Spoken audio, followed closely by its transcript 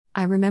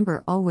I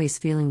remember always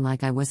feeling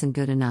like I wasn't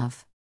good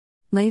enough.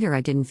 Later,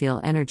 I didn't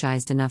feel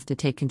energized enough to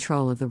take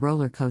control of the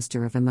roller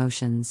coaster of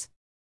emotions.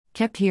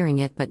 Kept hearing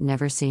it but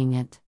never seeing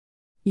it.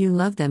 You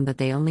love them, but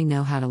they only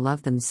know how to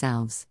love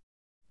themselves.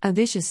 A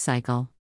vicious cycle.